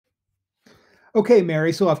Okay,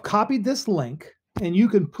 Mary, so I've copied this link and you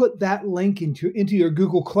can put that link into your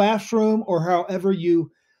Google Classroom or however you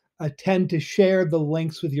tend to share the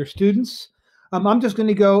links with your students. I'm just going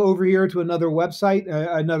to go over here to another website,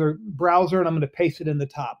 another browser, and I'm going to paste it in the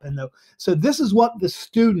top. So this is what the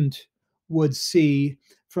student would see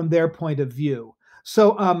from their point of view.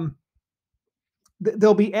 So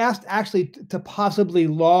they'll be asked actually to possibly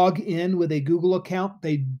log in with a Google account.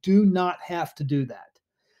 They do not have to do that,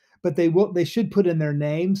 but they should put in their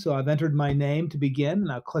name. So I've entered my name to begin,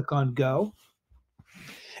 and I'll click on go.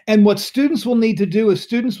 And what students will need to do is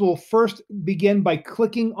students will first begin by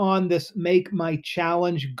clicking on this Make My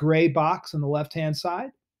Challenge gray box on the left-hand side.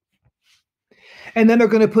 And then they're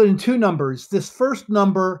going to put in two numbers. This first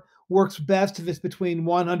number works best if it's between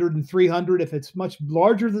 100 and 300. If it's much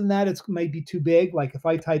larger than that, it's maybe too big. Like if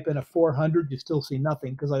I type in a 400, you still see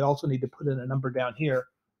nothing because I also need to put in a number down here.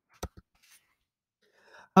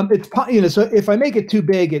 So if I make it too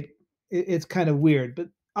big, it's kind of weird, but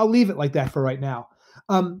I'll leave it like that for right now.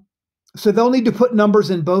 So they'll need to put numbers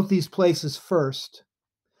in both these places first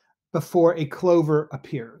before a clover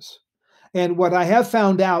appears. And what I have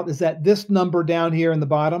found out is that this number down here in the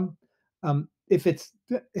bottom, if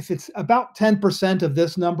it's about 10% of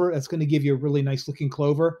this number, that's going to give you a really nice looking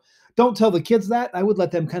clover. Don't tell the kids that. I would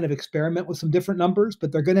let them kind of experiment with some different numbers,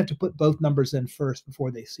 but they're going to have to put both numbers in first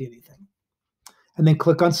before they see anything. And then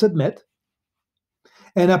click on submit.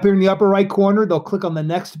 And up here in the upper right corner, they'll click on the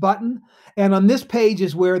next button. And on this page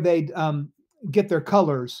is where they get their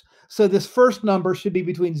colors. So this first number should be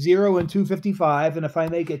between 0 and 255. And if I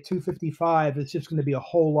make it 255, it's just going to be a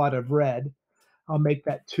whole lot of red. I'll make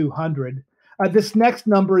that 200. This next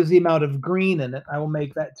number is the amount of green in it. I will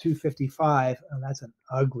make that 255. Oh, that's an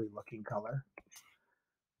ugly looking color.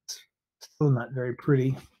 Still not very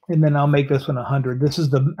pretty. And then I'll make this one 100. This is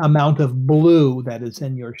the amount of blue that is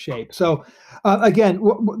in your shape. So again,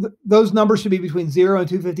 those numbers should be between 0 and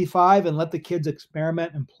 255, and let the kids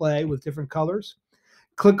experiment and play with different colors.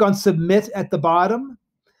 Click on submit at the bottom,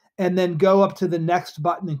 and then go up to the next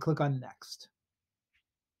button and click on next.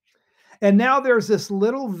 And now there's this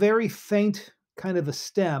little very faint kind of a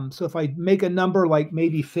stem. So if I make a number like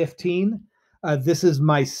maybe 15, this is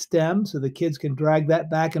my stem, so the kids can drag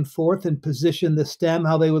that back and forth and position the stem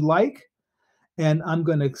how they would like. And I'm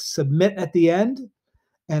going to submit at the end,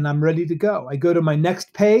 and I'm ready to go. I go to my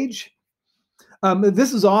next page.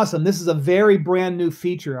 This is awesome. This is a very brand new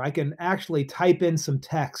feature. I can actually type in some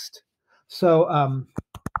text. So,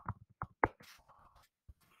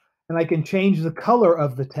 and I can change the color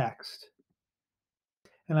of the text.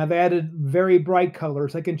 And I've added very bright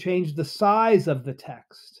colors. I can change the size of the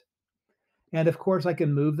text. And of course, I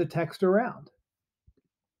can move the text around.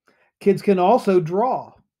 Kids can also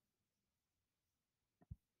draw.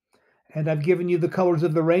 And I've given you the colors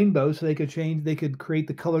of the rainbow, so they could create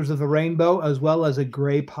the colors of the rainbow as well as a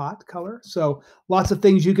gray pot color. So lots of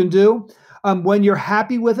things you can do. When you're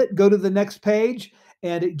happy with it, go to the next page,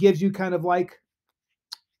 and it gives you kind of like,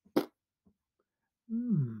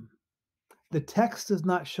 the text does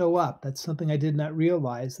not show up. That's something I did not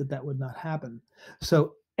realize that would not happen.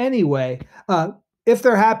 So anyway, if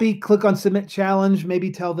they're happy, click on Submit Challenge.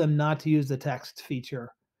 Maybe tell them not to use the text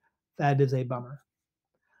feature. That is a bummer.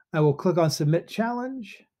 I will click on Submit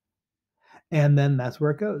Challenge, and then that's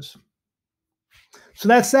where it goes. So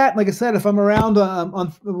that's that. Like I said, if I'm around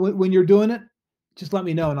when you're doing it, just let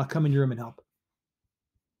me know, and I'll come in your room and help.